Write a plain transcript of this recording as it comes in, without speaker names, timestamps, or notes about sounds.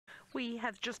We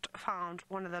have just found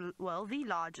one of the, well, the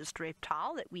largest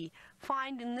reptile that we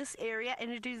find in this area,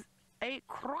 and it is a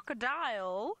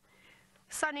crocodile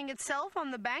sunning itself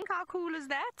on the bank. How cool is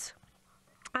that?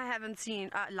 I haven't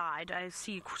lied. I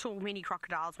saw many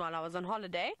crocodiles while I was on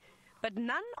holiday, but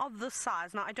none of this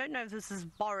size. Now, I don't know if this is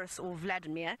Boris or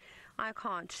Vladimir. I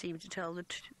can't seem to tell the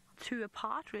two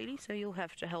apart, really, so you'll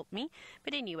have to help me.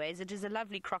 But anyways, it is a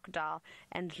lovely crocodile,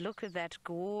 and look at that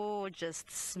gorgeous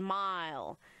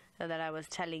smile that I was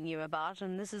telling you about,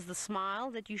 and this is the smile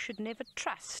that you should never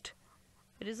trust.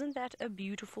 But isn't that a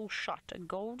beautiful shot? A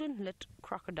golden lit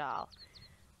crocodile.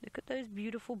 Look at those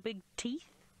beautiful big teeth.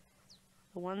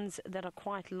 The ones that are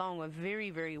quite long are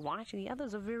very, very white, and the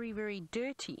others are very, very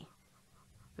dirty.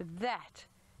 But that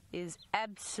is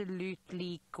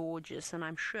absolutely gorgeous, and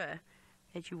I'm sure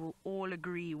that you will all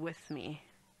agree with me.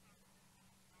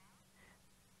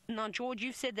 Now, George,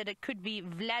 you've said that it could be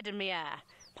Vladimir.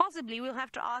 Possibly we'll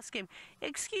have to ask him,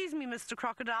 excuse me, Mr.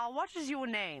 Crocodile, what is your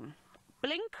name?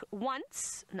 Blink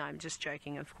once. No, I'm just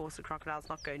joking. Of course, the crocodile's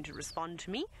not going to respond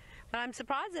to me. But I'm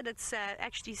surprised that it's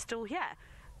actually still here.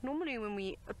 Normally when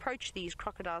we approach these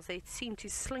crocodiles, they seem to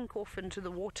slink off into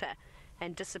the water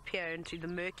and disappear into the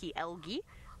murky algae.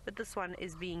 But this one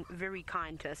is being very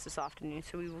kind to us this afternoon,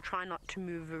 so we will try not to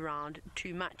move around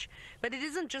too much. But it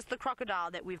isn't just the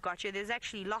crocodile that we've got here. There's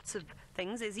actually lots of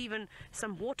things. There's even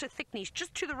some water thickness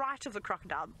just to the right of the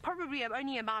crocodile, probably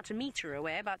only about a meter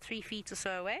away, about 3 feet or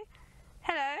so away.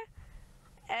 Hello.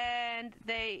 And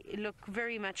they look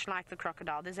very much like the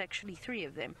crocodile. There's actually 3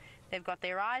 of them. They've got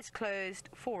their eyes closed,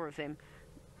 4 of them.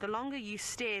 The longer you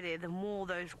stare there, the more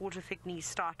those water thicknesses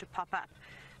start to pop up.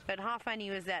 But how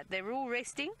funny was that? They were all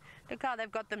resting. Look how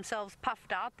they've got themselves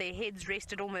puffed out, their heads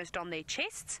rested almost on their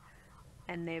chests,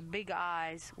 and their big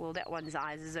eyes, well, that one's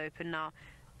eyes is open now,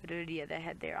 but earlier they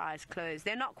had their eyes closed.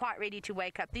 They're not quite ready to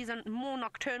wake up. These are more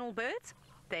nocturnal birds.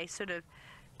 They sort of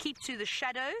keep to the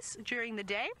shadows during the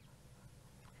day.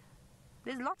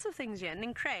 There's lots of things here. And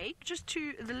then, Craig, just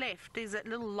to the left, there's a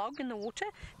little log in the water.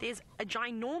 There's a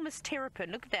ginormous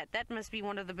terrapin. Look at that. That must be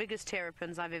one of the biggest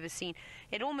terrapins I've ever seen.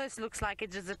 It almost looks like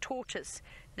it is a tortoise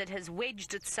that has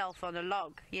wedged itself on a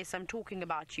log. Yes, I'm talking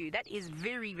about you. That is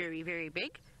very, very, very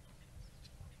big.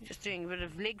 Just doing a bit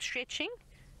of leg stretching.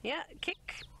 Yeah,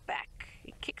 kick back.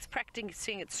 It kicks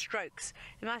practicing its strokes.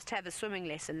 It must have a swimming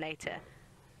lesson later.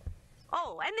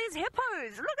 Oh, and there's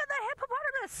hippos. Look at the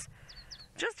hippopotamus.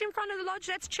 Just in front of the lodge,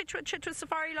 that's Chitwa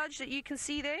Safari Lodge that you can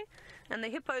see there. And the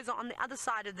hippos are on the other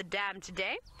side of the dam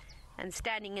today and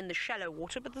standing in the shallow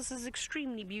water, but this is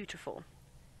extremely beautiful.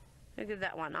 Look at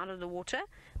that one out of the water.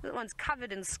 That one's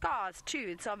covered in scars too.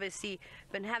 It's obviously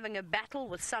been having a battle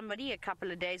with somebody a couple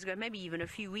of days ago, maybe even a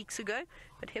few weeks ago,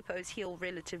 but hippos heal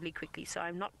relatively quickly, so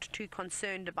I'm not too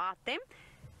concerned about them.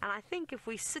 And I think if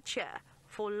we sit here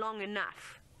for long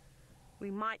enough, we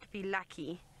might be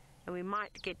lucky and we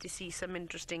might get to see some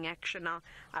interesting action. Now,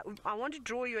 I want to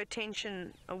draw your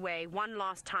attention away one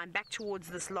last time back towards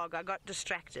this log. I got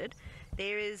distracted.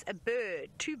 There is a bird,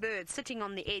 2 birds sitting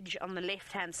on the edge on the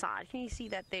left-hand side. Can you see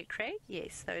that there, Craig?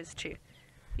 Yes, those 2.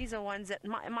 These are ones that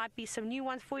might be some new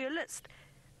ones for your list.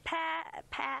 Pied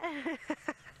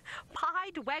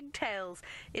wagtails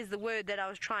is the word that I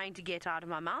was trying to get out of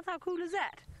my mouth. How cool is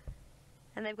that?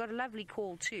 And they've got a lovely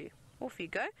call too. Off you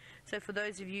go. So for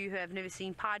those of you who have never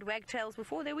seen pied wagtails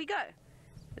before, there we go.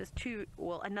 There's 2,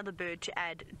 well, another bird to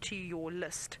add to your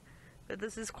list. But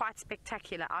this is quite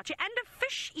spectacular out here. And a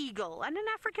fish eagle, and an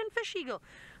African fish eagle.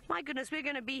 My goodness, we're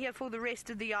going to be here for the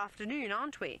rest of the afternoon,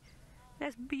 aren't we?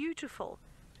 That's beautiful.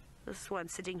 This one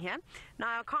sitting here.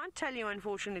 Now, I can't tell you,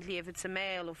 unfortunately, if it's a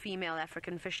male or female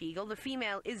African fish eagle. The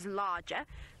female is larger,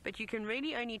 but you can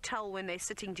really only tell when they're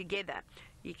sitting together.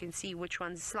 You can see which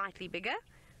one's slightly bigger.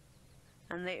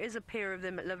 And there is a pair of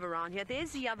them that live around here.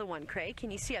 There's the other one, Craig.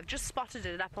 Can you see? I've just spotted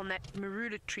it up on that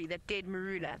marula tree, that dead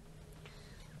marula.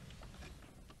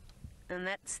 And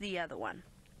that's the other one.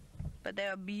 But they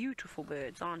are beautiful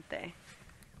birds, aren't they?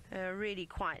 They're really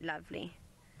quite lovely.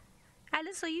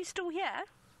 Alice, are you still here?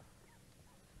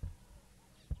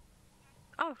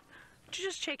 Oh,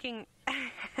 just checking.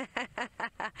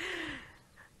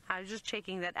 I was just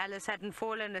checking that Alice hadn't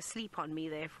fallen asleep on me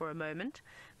there for a moment,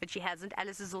 but she hasn't.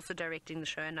 Alice is also directing the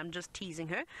show, and I'm just teasing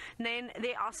her. And then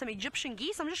there are some Egyptian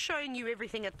geese. I'm just showing you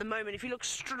everything at the moment. If you look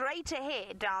straight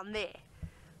ahead down there,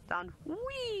 down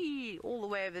wee, all the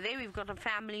way over there, we've got a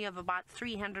family of about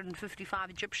 355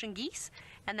 Egyptian geese,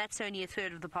 and that's only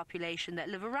 1/3 of the population that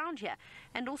live around here.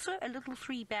 And also a little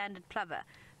 3-banded plover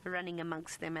running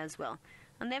amongst them as well.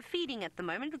 And they're feeding at the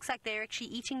moment. Looks like they're actually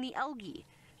eating the algae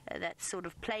that's sort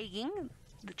of plaguing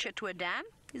the Chitwa Dam.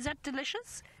 Is that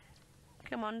delicious?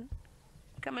 Come on,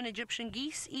 Come on, Egyptian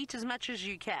geese, eat as much as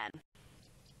you can.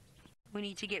 We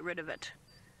need to get rid of it.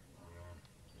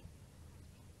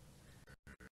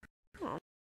 Oh,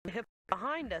 the hippo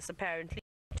behind us, apparently.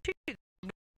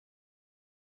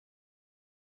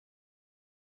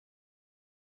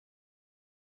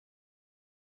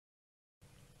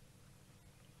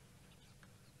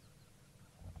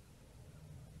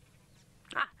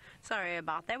 Sorry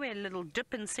about that. We had a little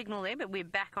dip in signal there, but we're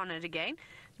back on it again.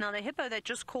 Now, the hippo that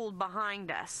just called behind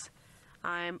us,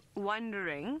 I'm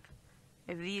wondering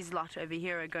if these lot over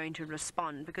here are going to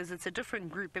respond, because it's a different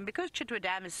group. And because Chitwa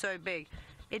Dam is so big,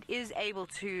 it is able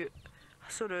to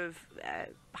sort of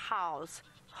house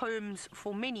homes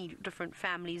for many different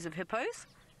families of hippos.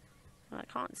 I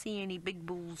can't see any big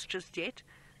bulls just yet.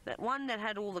 That one that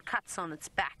had all the cuts on its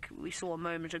back we saw a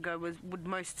moment ago would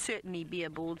most certainly be a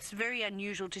bull. It's very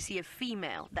unusual to see a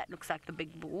female that looks like the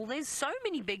big bull. There's so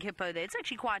many big hippo there, it's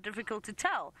actually quite difficult to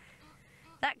tell.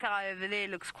 That guy over there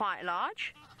looks quite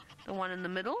large, the one in the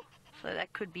middle, so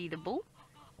that could be the bull.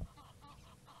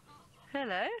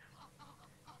 Hello.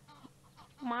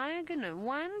 My goodness,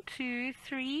 1, 2,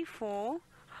 3, 4,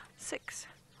 6.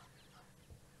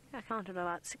 I counted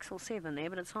about 6 or 7 there,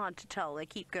 but it's hard to tell. They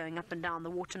keep going up and down the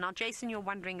water. Now, Jason, you're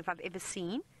wondering if I've ever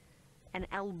seen an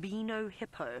albino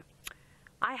hippo.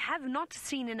 I have not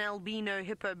seen an albino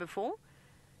hippo before.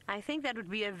 I think that would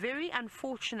be a very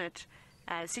unfortunate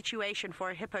situation for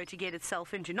a hippo to get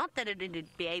itself into. Not that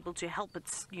it'd be able to help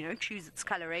its, choose its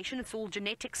coloration. It's all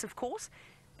genetics, of course.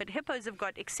 But hippos have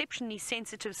got exceptionally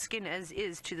sensitive skin as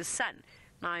is to the sun.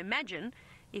 Now, imagine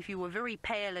if you were very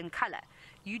pale in color,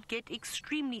 you'd get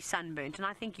extremely sunburnt, and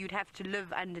I think you'd have to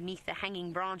live underneath the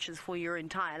hanging branches for your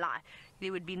entire life.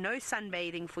 There would be no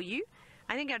sunbathing for you.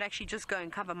 I think I'd actually just go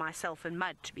and cover myself in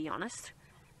mud, to be honest.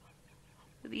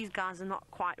 But these guys are not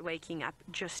quite waking up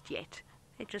just yet.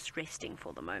 They're just resting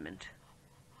for the moment.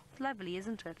 It's lovely,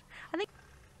 isn't it? I think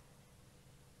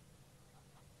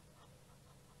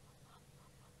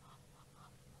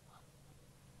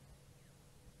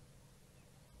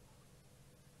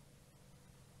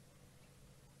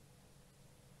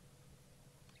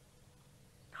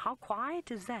how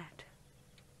quiet is that?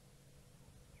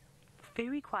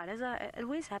 Very quiet. It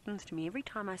always happens to me every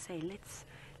time I say, let's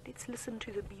listen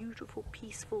to the beautiful,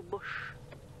 peaceful bush.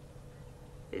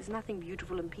 There's nothing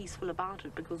beautiful and peaceful about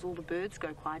it because all the birds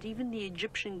go quiet. Even the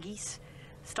Egyptian geese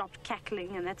stopped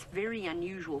cackling, and that's very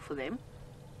unusual for them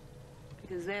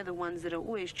because they're the ones that are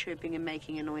always chirping and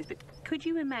making a noise. But could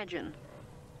you imagine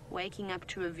waking up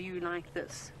to a view like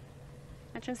this?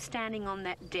 Imagine standing on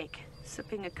that deck,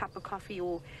 sipping a cup of coffee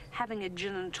or having a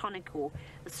gin and tonic or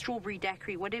a strawberry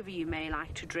daiquiri, whatever you may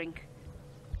like to drink,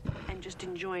 and just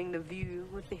enjoying the view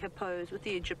with the hippos, with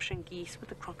the Egyptian geese, with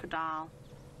the crocodile,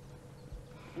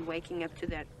 and waking up to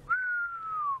that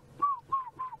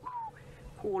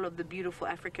call of the beautiful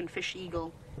African fish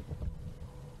eagle.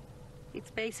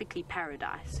 It's basically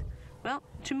paradise. Well,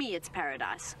 to me it's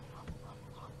paradise.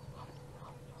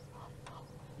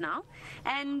 Now,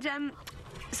 and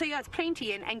so yeah, it's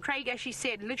plenty, and Craig actually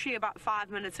said literally about 5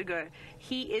 minutes ago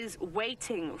he is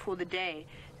waiting for the day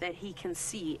that he can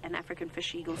see an African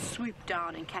fish eagle swoop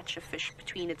down and catch a fish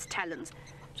between its talons.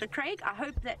 So Craig, I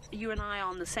hope that you and I are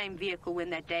on the same vehicle when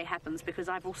that day happens, because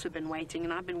I've also been waiting,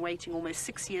 and I've been waiting almost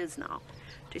 6 years now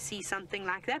to see something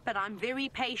like that, but I'm very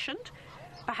patient.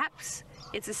 Perhaps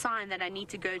it's a sign that I need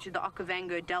to go to the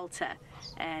Okavango Delta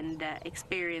and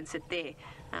experience it there.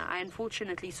 I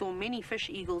unfortunately saw many fish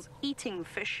eagles eating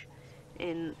fish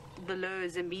in below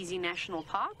Zambezi National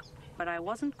Park, but I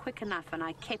wasn't quick enough, and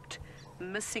I kept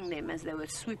missing them as they were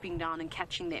swooping down and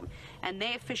catching them. And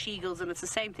they're fish eagles, and it's the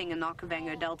same thing in the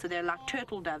Okavango Delta. They're like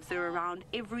turtle doves. They're around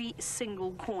every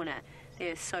single corner.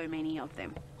 There's so many of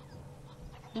them.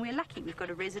 And we're lucky we've got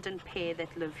a resident pair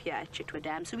that live here at Chitwa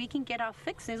Dam, so we can get our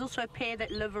fix. There's also a pair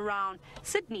that live around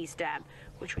Sydney's dam,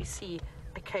 which we see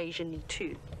occasionally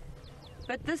too.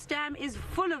 But this dam is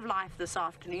full of life this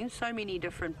afternoon. So many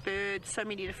different birds, so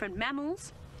many different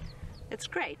mammals. It's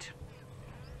great.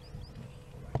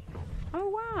 Oh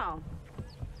wow.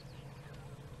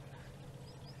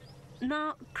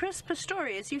 Now, Chris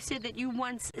Pistorius, you said that you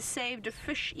once saved a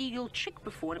fish eagle chick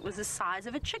before, and it was the size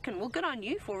of a chicken. Well, good on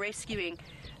you for rescuing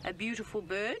a beautiful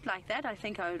bird like that. I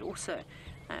think I would also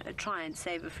try and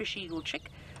save a fish eagle chick.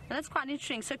 And that's quite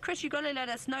interesting. So, Chris, you've got to let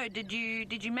us know, did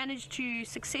you manage to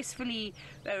successfully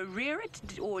rear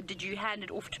it, or did you hand it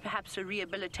off to perhaps a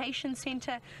rehabilitation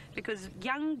centre? Because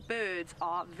young birds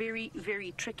are very,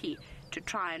 very tricky to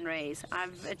try and raise.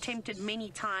 I've attempted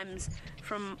many times,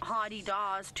 from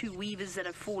hardy-dars to weavers that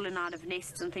have fallen out of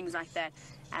nests and things like that,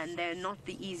 and they're not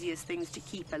the easiest things to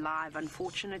keep alive,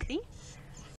 unfortunately.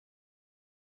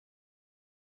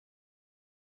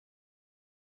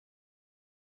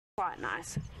 quite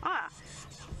nice.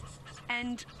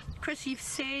 And Chris, you've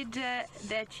said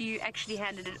that you actually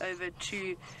handed it over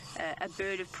to a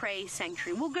bird of prey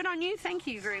sanctuary. Well, good on you. Thank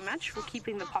you very much for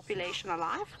keeping the population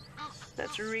alive.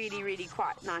 That's really, really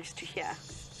quite nice to hear.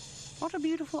 What a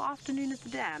beautiful afternoon at the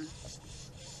dam.